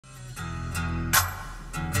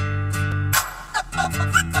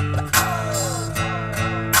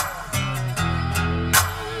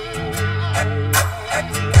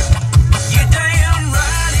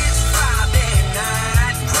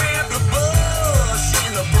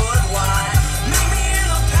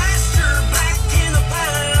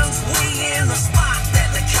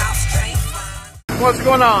What's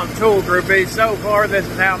going on, tool groupies? So far, this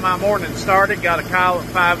is how my morning started. Got a call at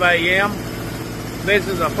 5 a.m. This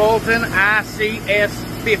is a Fulton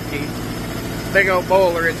ICS-50. Big old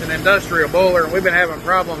boiler. It's an industrial boiler, and we've been having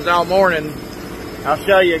problems all morning. I'll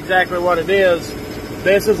show you exactly what it is.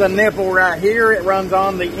 This is a nipple right here. It runs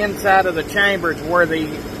on the inside of the chambers where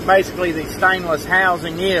basically the stainless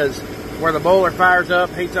housing is, where the boiler fires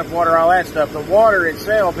up, heats up water, all that stuff. The water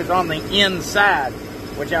itself is on the inside,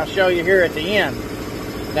 which I'll show you here at the end.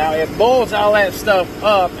 Now, it boils all that stuff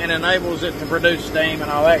up and enables it to produce steam and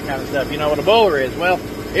all that kind of stuff. You know what a boiler is? Well,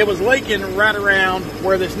 it was leaking right around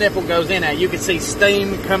where this nipple goes in at. You could see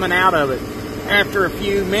steam coming out of it. After a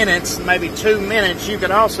few minutes, maybe 2 minutes, you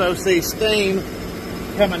could also see steam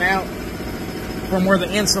coming out from where the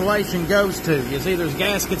insulation goes to. You see there's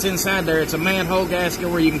gaskets inside there. It's a manhole gasket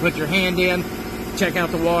where you can put your hand in, check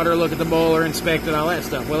out the water, look at the boiler, inspect it, all that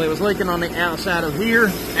stuff. Well, it was leaking on the outside of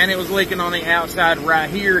here, and it was leaking on the outside right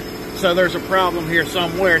here, so there's a problem here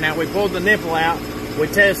somewhere. Now, we pulled the nipple out, we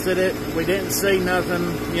tested it, we didn't see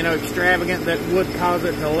nothing, you know, extravagant that would cause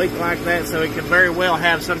it to leak like that, so it could very well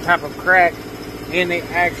have some type of crack in the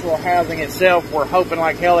actual housing itself. We're hoping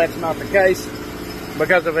like hell that's not the case,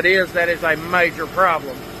 because if it is, that is a major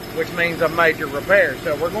problem, which means a major repair.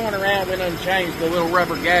 So we're going around and unchanged the little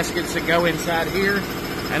rubber gaskets that go inside here,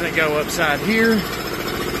 and that go upside here,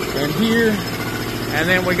 and here, and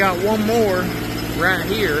then we got one more right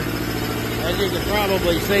here. As you can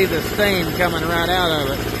probably see the steam coming right out of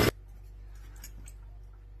it.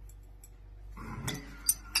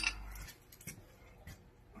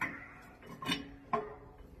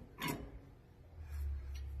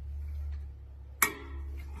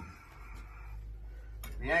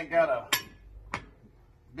 If you ain't got a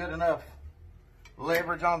good enough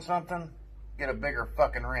leverage on something, get a bigger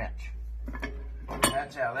fucking wrench.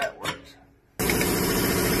 That's how that works.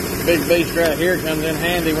 Big beast right here comes in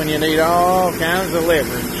handy when you need all kinds of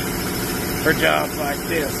leverage for jobs like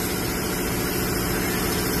this.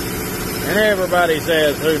 And everybody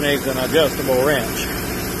says, who needs an adjustable wrench?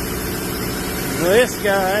 This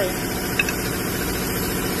guy.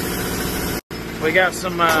 We got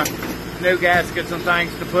some new gaskets and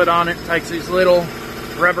things to put on it. Takes these little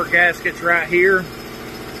rubber gaskets right here.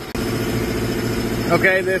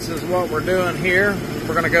 Okay, this is what we're doing here.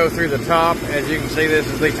 We're going to go through the top. As you can see, this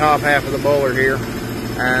is the top half of the boiler here,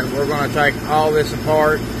 and we're going to take all this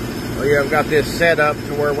apart. We have got this set up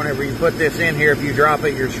to where whenever you put this in here, if you drop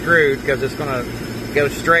it, you're screwed, because it's going to go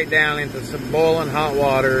straight down into some boiling hot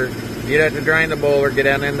water. You'd have to drain the boiler, get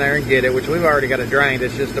down in there and get it, which we've already got it drained.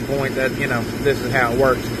 It's just the point that, you know, this is how it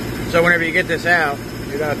works. So whenever you get this out,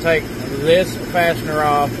 you got to take this fastener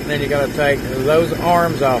off, and then you got to take those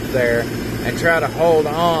arms off there and try to hold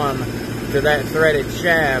on to that threaded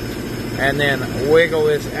shaft, and then wiggle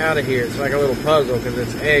this out of here. It's like a little puzzle because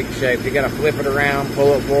it's egg-shaped. You got to flip it around,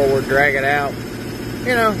 pull it forward, drag it out.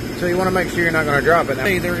 You know, so you want to make sure you're not going to drop it. Now,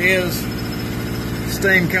 see, there is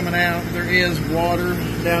steam coming out. There is water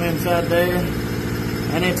down inside there.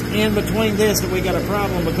 And it's in between this that we got a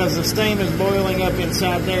problem, because the steam is boiling up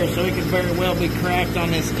inside there, so it could very well be cracked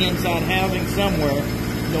on this inside housing somewhere.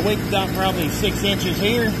 The leak's got probably 6 inches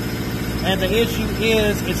here. And the issue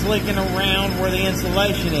is it's leaking around where the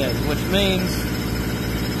insulation is, which means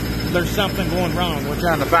there's something going wrong. We're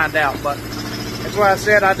trying to find out, but that's why I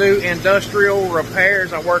said I do industrial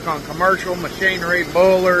repairs. I work on commercial machinery,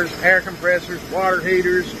 boilers, air compressors, water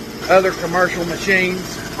heaters, other commercial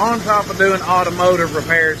machines, on top of doing automotive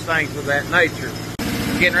repairs, things of that nature.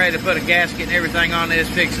 Getting ready to put a gasket and everything on this,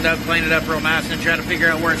 fix it up, clean it up real nice, and try to figure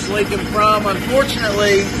out where it's leaking from.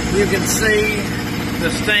 Unfortunately, you can see the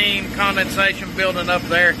steam condensation building up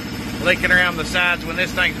there, leaking around the sides. When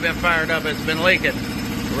this thing's been fired up, it's been leaking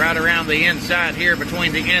right around the inside here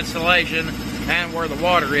between the insulation and where the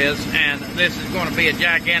water is, and this is going to be a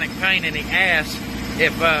gigantic pain in the ass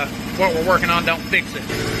if what we're working on don't fix it.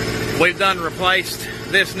 We've done replaced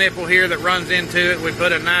this nipple here that runs into it. We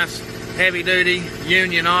put a nice heavy duty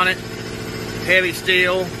union on it, heavy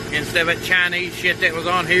steel instead of that Chinese shit that was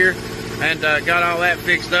on here, and got all that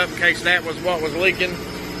fixed up in case that was what was leaking,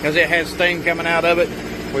 because it has steam coming out of it.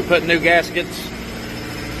 We put new gaskets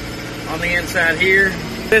on the inside here.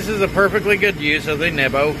 This is a perfectly good use of the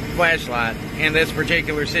Nebo flashlight. In this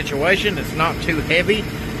particular situation, it's not too heavy,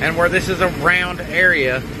 and where this is a round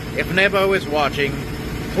area, if Nebo is watching,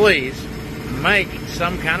 please make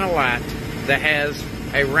some kind of light that has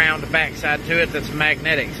a round backside to it that's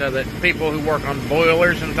magnetic, so that people who work on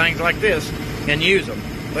boilers and things like this can use them.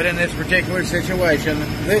 But in this particular situation,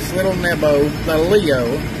 this little Nebo, the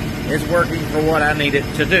Leo, is working for what I need it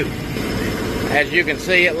to do. As you can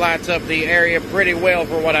see, it lights up the area pretty well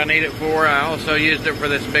for what I need it for. I also used it for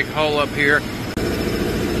this big hole up here.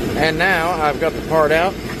 And now I've got the part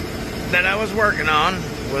out that I was working on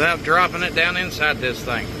without dropping it down inside this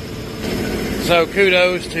thing. So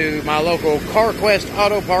kudos to my local CarQuest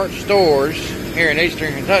Auto Parts stores here in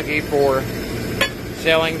Eastern Kentucky for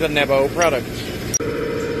selling the Nebo products.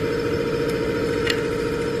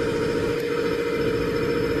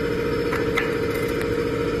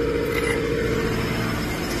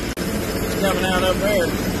 Coming out up there.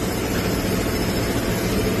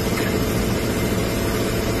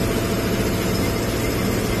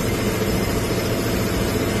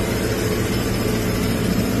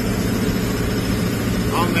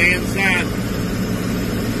 On the inside.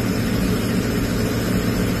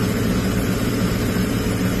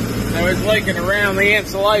 So it's leaking around the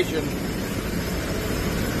insulation.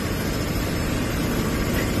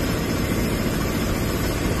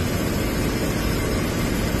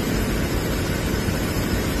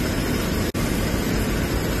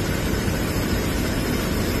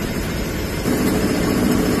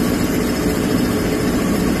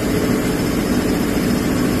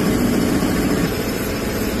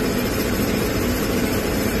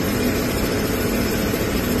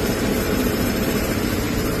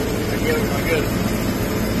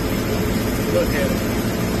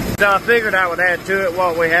 So I figured I would add to it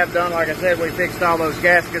what we have done. Like I said, we fixed all those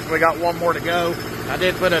gaskets. We got one more to go. I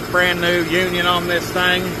did put a brand new union on this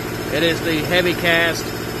thing. It is the heavy cast.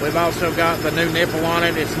 We've also got the new nipple on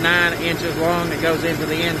it. It's 9 inches long. It goes into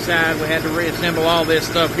the inside. We had to reassemble all this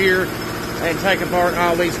stuff here and take apart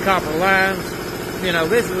all these copper lines. You know,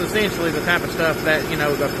 this is essentially the type of stuff that, you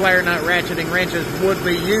know, the flare nut ratcheting wrenches would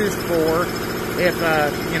be used for if,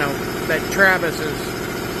 you know, that Tribus is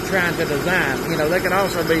trying to design. You know, they can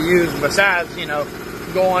also be used besides, you know,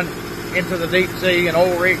 going into the deep sea and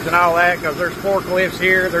oil rigs and all that, because there's forklifts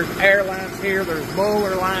here, there's airlines here, there's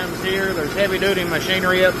boiler lines here, there's heavy duty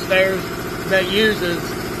machinery upstairs that uses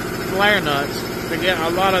flare nuts to get a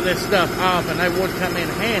lot of this stuff off, and they would come in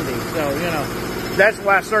handy. So, you know, that's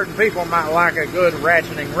why certain people might like a good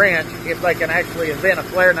ratcheting wrench if they can actually invent a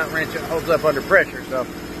flare nut wrench that holds up under pressure. So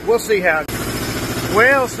we'll see how.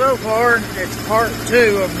 Well, so far, it's part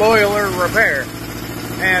 2 of boiler repair.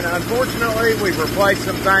 And unfortunately, we've replaced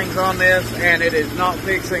some things on this, and it is not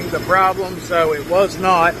fixing the problem. So it was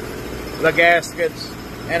not the gaskets,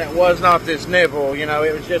 and it was not this nipple. You know,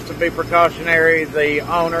 it was just to be precautionary. The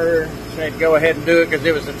owner said go ahead and do it because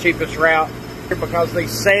it was the cheapest route. Because the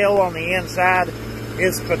sail on the inside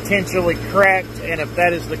is potentially cracked, and if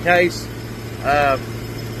that is the case,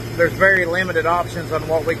 there's very limited options on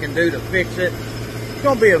what we can do to fix it. It's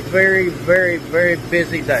going to be a very, very, very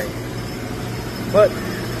busy day. But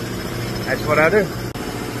that's what I do.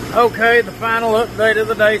 Okay, the final update of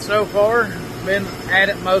the day so far. Been at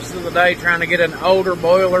it most of the day trying to get an older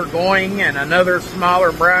boiler going and another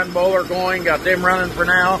smaller brine boiler going. Got them running for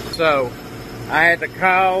now. So I had to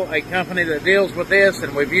call a company that deals with this,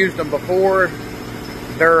 and we've used them before.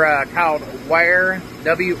 They're called WARE,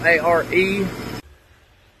 W-A-R-E.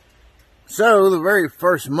 So, the very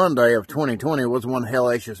first Monday of 2020 was one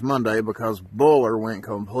hellacious Monday because boiler went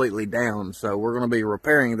completely down. So, we're going to be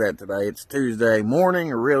repairing that today. It's Tuesday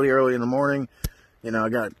morning, or really early in the morning. You know, I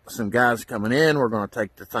got some guys coming in. We're going to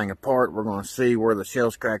take the thing apart. We're going to see where the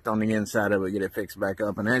shell's cracked on the inside of it, get it fixed back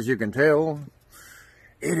up. And as you can tell,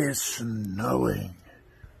 it is snowing.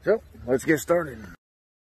 So, let's get started.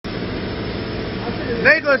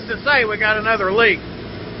 Needless to say, we got another leak.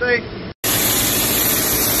 See?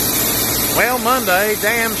 Well, Monday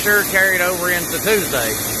damn sure carried over into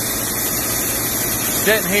Tuesday.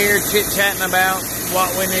 Sitting here chit-chatting about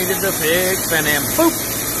what we needed to fix, and then boop!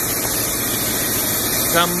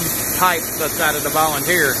 Some pipe decided to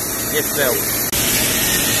volunteer itself.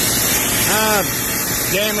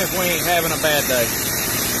 Damn if we ain't having a bad day.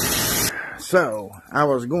 So, I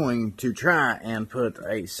was going to try and put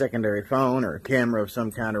a secondary phone or a camera of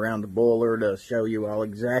some kind around the boiler to show you all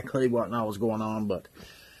exactly what was going on, but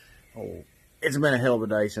it's been a hell of a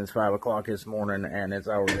day since 5 o'clock this morning, and it's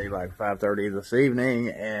already like 5:30 this evening,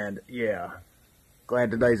 and yeah, glad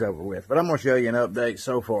today's over with. But I'm going to show you an update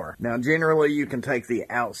so far. Now, generally, you can take the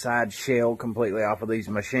outside shell completely off of these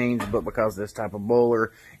machines, but because of this type of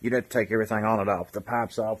boiler, you'd have to take everything on it off. The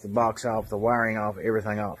pipes off, the box off, the wiring off,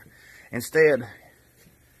 everything off. Instead,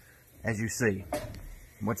 as you see,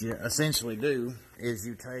 what you essentially do is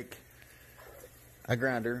you take a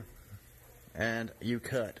grinder and you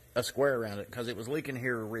cut a square around it, because it was leaking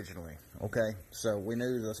here originally. Okay, so we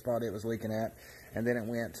knew the spot it was leaking at, and then it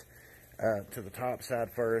went to the top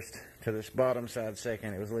side first, to this bottom side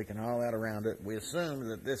second. It was leaking all out around it. We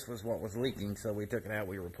assumed that this was what was leaking, so we took it out,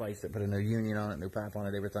 we replaced it, put a new union on it, new pipe on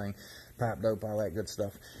it, everything, pipe dope, all that good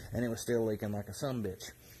stuff, and it was still leaking like a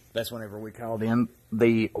sumbitch. That's whenever we called in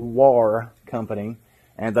the WARE company,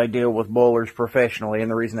 and they deal with boilers professionally,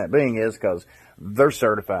 and the reason that being is because they're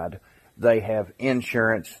certified. They have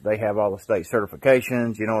insurance, they have all the state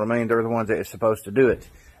certifications, you know what I mean? They're the ones that are supposed to do it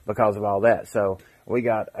because of all that. So we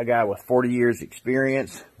got a guy with 40 years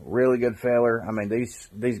experience, really good feller. I mean,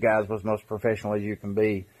 these guys was most professional as you can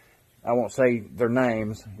be. I won't say their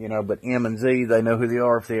names, you know, but M and Z, they know who they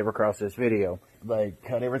are if they ever cross this video. They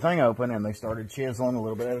cut everything open and they started chiseling a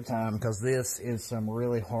little bit at a time because this is some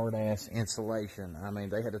really hard-ass insulation. I mean,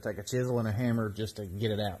 they had to take a chisel and a hammer just to get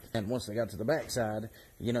it out. And once they got to the backside,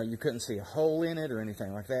 you know, you couldn't see a hole in it or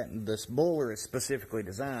anything like that. And this boiler is specifically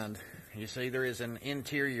designed. You see, there is an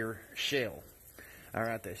interior shell. All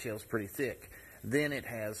right, that shell's pretty thick. Then it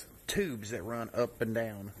has tubes that run up and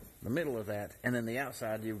down the middle of that, and then the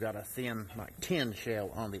outside you've got a thin, like, tin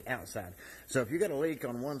shell on the outside. So if you got a leak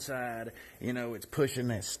on one side, you know, it's pushing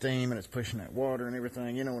that steam and it's pushing that water and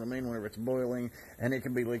everything, you know what I mean, whenever it's boiling, and it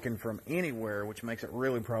can be leaking from anywhere, which makes it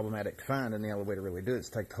really problematic to find. And the only way to really do it is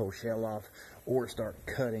take the whole shell off or start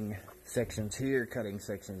cutting sections here, cutting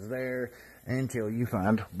sections there, until you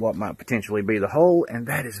find what might potentially be the hole, and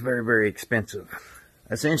that is very, very expensive.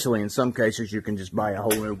 Essentially, in some cases, you can just buy a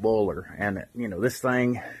whole new boiler, and, you know, this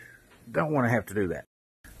thing, don't want to have to do that.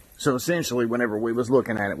 So essentially, whenever we was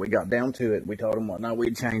looking at it, we got down to it, we told them what now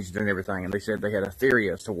we'd changed and everything, and they said they had a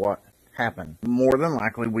theory as to what happened. More than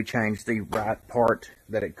likely, we changed the right part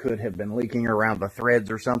that it could have been leaking around the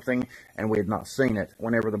threads or something, and we had not seen it.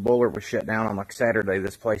 Whenever the boiler was shut down on like Saturday,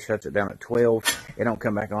 this place shuts it down at 12. It don't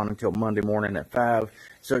come back on until Monday morning at 5.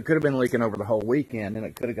 So it could have been leaking over the whole weekend, and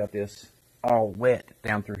it could have got this all wet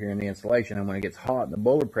down through here in the insulation. And when it gets hot and the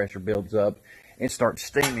boiler pressure builds up, it starts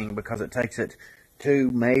steaming because it takes it 2,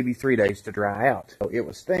 maybe 3 days to dry out. So it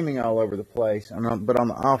was steaming all over the place, but on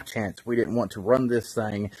the off chance we didn't want to run this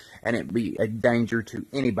thing and it be a danger to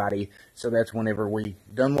anybody, so that's whenever we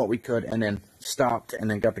done what we could and then stopped and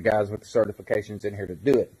then got the guys with the certifications in here to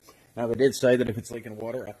do it. Now, they did say that if it's leaking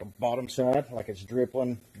water at the bottom side, like it's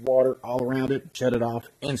dripping water all around it, shut it off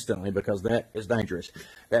instantly because that is dangerous.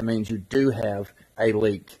 That means you do have a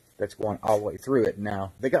leak that's going all the way through it.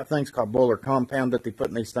 Now, they got things called boiler compound that they put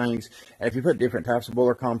in these things, and if you put different types of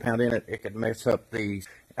boiler compound in it, it could mess up the,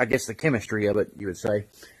 I guess, the chemistry of it, you would say,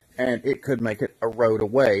 and it could make it erode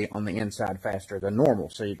away on the inside faster than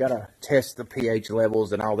normal. So you got to test the pH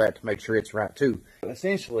levels and all that to make sure it's right too. But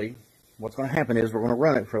essentially, what's going to happen is we're going to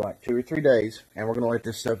run it for like 2 or 3 days, and we're going to let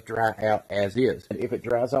this stuff dry out as is. And if it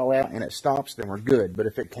dries all out and it stops, then we're good. But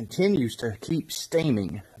if it continues to keep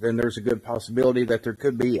steaming, then there's a good possibility that there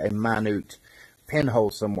could be a minute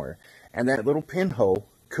pinhole somewhere. And that little pinhole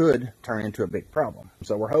could turn into a big problem.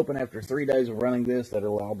 So we're hoping after 3 days of running this that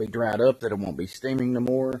it'll all be dried up, that it won't be steaming no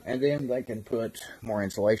more, and then they can put more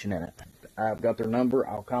insulation in it. I've got their number.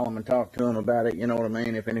 I'll call them and talk to them about it. You know what I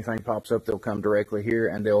mean? If anything pops up, they'll come directly here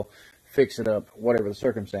and they'll fix it up, whatever the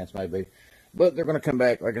circumstance may be. But they're going to come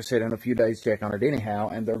back, like I said, in a few days, check on it anyhow,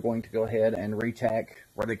 and they're going to go ahead and retack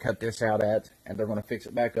where they cut this out at, and they're going to fix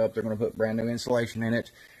it back up. They're going to put brand new insulation in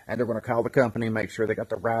it, and they're going to call the company, make sure they got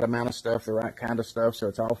the right amount of stuff, the right kind of stuff, so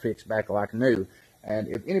it's all fixed back like new. And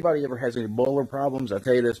if anybody ever has any boiler problems, I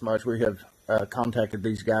tell you this much, we have contacted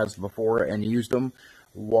these guys before and used them.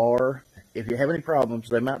 WARE. If you have any problems,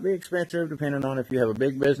 they might be expensive depending on if you have a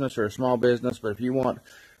big business or a small business, but if you want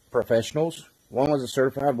professionals, one was a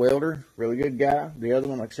certified welder, really good guy. The other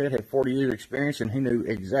one, like I said, had 40 years experience, and he knew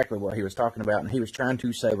exactly what he was talking about, and he was trying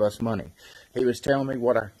to save us money. He was telling me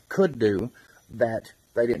what I could do that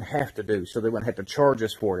they didn't have to do, so they wouldn't have to charge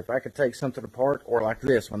us for it. If I could take something apart, or like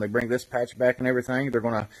this, when they bring this patch back and everything, they're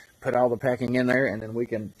going to put all the packing in there, and then we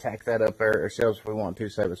can tack that up there ourselves if we want to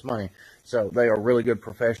save us money. So they are really good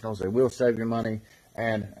professionals. They will save you money,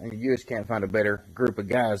 and you just can't find a better group of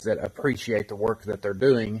guys that appreciate the work that they're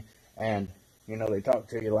doing, and you know, they talk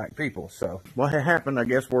to you like people. So what had happened, I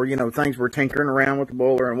guess, were, you know, things were tinkering around with the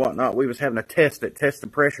boiler and whatnot. We was having to test it, test the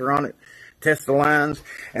pressure on it, test the lines.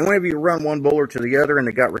 And whenever you run one boiler to the other and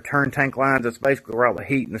they got return tank lines, that's basically where all the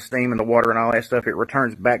heat and the steam and the water and all that stuff, it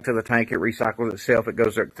returns back to the tank, it recycles itself, it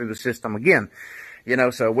goes up through the system again. You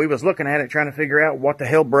know, so we was looking at it, trying to figure out what the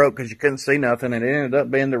hell broke, because you couldn't see nothing, and it ended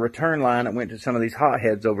up being the return line that went to some of these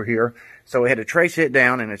hotheads over here. So we had to trace it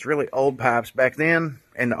down, and it's really old pipes. Back then,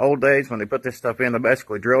 in the old days, when they put this stuff in, they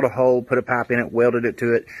basically drilled a hole, put a pipe in it, welded it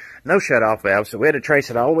to it, no shut-off valve. So we had to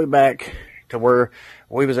trace it all the way back to where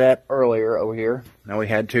we was at earlier over here. Now we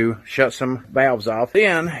had to shut some valves off.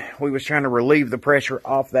 Then we was trying to relieve the pressure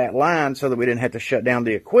off that line so that we didn't have to shut down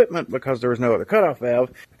the equipment because there was no other cutoff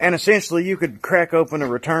valve. And essentially you could crack open a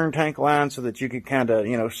return tank line so that you could kind of,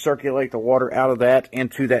 you know, circulate the water out of that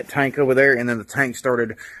into that tank over there. And then the tank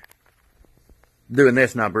started doing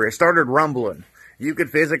this number. It started rumbling. You could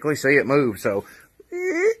physically see it move. So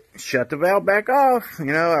shut the valve back off. You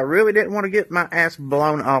know, I really didn't want to get my ass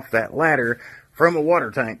blown off that ladder from a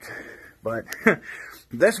water tank. But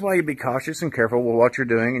that's why you be cautious and careful with what you're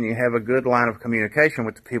doing, and you have a good line of communication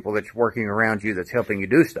with the people that's working around you that's helping you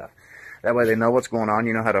do stuff. That way they know what's going on.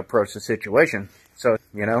 You know how to approach the situation. So,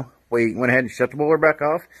 you know, we went ahead and shut the boiler back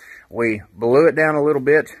off. We blew it down a little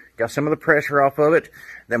bit, got some of the pressure off of it.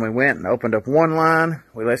 Then we went and opened up one line.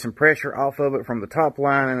 We let some pressure off of it from the top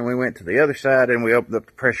line, and then we went to the other side and we opened up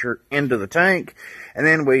the pressure into the tank. And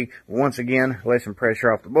then we, once again, let some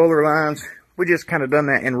pressure off the boiler lines. We just kind of done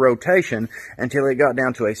that in rotation until it got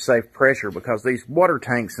down to a safe pressure, because these water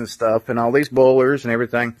tanks and stuff and all these boilers and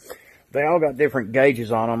everything, they all got different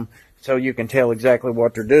gauges on them, so you can tell exactly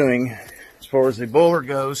what they're doing. As far as the boiler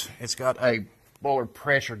goes, it's got a boiler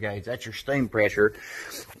pressure gauge. That's your steam pressure.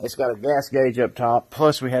 It's got a gas gauge up top,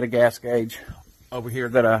 plus we had a gas gauge over here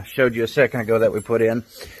that I showed you a second ago that we put in.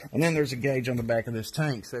 And then there's a gauge on the back of this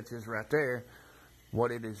tank, such as right there,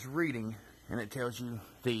 what it is reading, and it tells you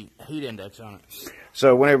the heat index on it.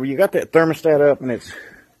 So whenever you got that thermostat up and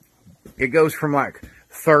it goes from like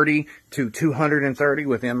 30 to 230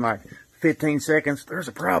 within like 15 seconds, there's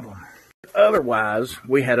a problem. Otherwise,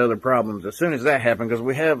 we had other problems as soon as that happened, because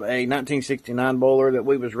we have a 1969 boiler that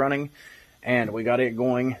we was running, and we got it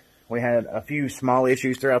going. We had a few small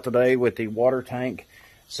issues throughout the day with the water tank,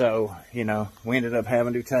 so, you know, we ended up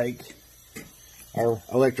having to take our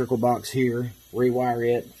electrical box here, rewire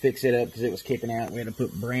it, fix it up because it was kicking out. We had to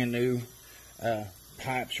put brand new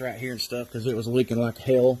pipes right here and stuff because it was leaking like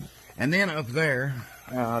hell. And then up there,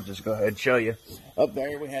 I'll just go ahead and show you. Up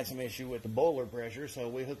there, we had some issue with the boiler pressure, so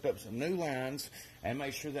we hooked up some new lines and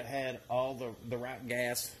made sure that had all the right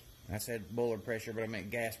gas. I said boiler pressure, but I meant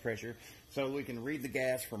gas pressure. So we can read the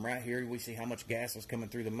gas from right here. We see how much gas is coming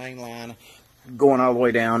through the main line, going all the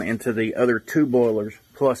way down into the other two boilers,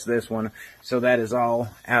 plus this one. So that is all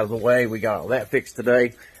out of the way. We got all that fixed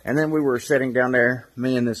today. And then we were sitting down there,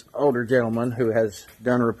 me and this older gentleman who has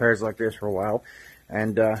done repairs like this for a while.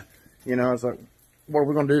 And, you know, I was like, what are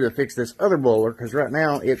we going to do to fix this other boiler? Because right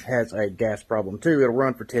now it has a gas problem too. It'll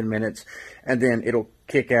run for 10 minutes and then it'll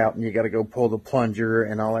kick out, and you got to go pull the plunger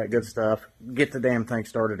and all that good stuff. Get the damn thing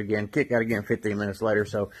started again, kick out again 15 minutes later.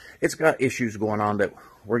 So it's got issues going on that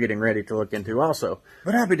we're getting ready to look into also.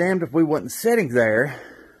 But I'd be damned if we wasn't sitting there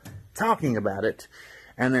talking about it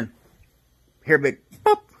and then hear a big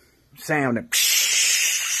pop sound and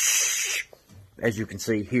as you can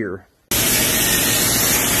see here.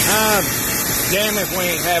 Damn if we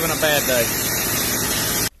ain't having a bad day.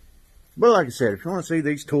 But like I said, if you want to see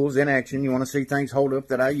these tools in action, you want to see things hold up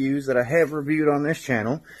that I use, that I have reviewed on this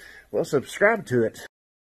channel, well, subscribe to it.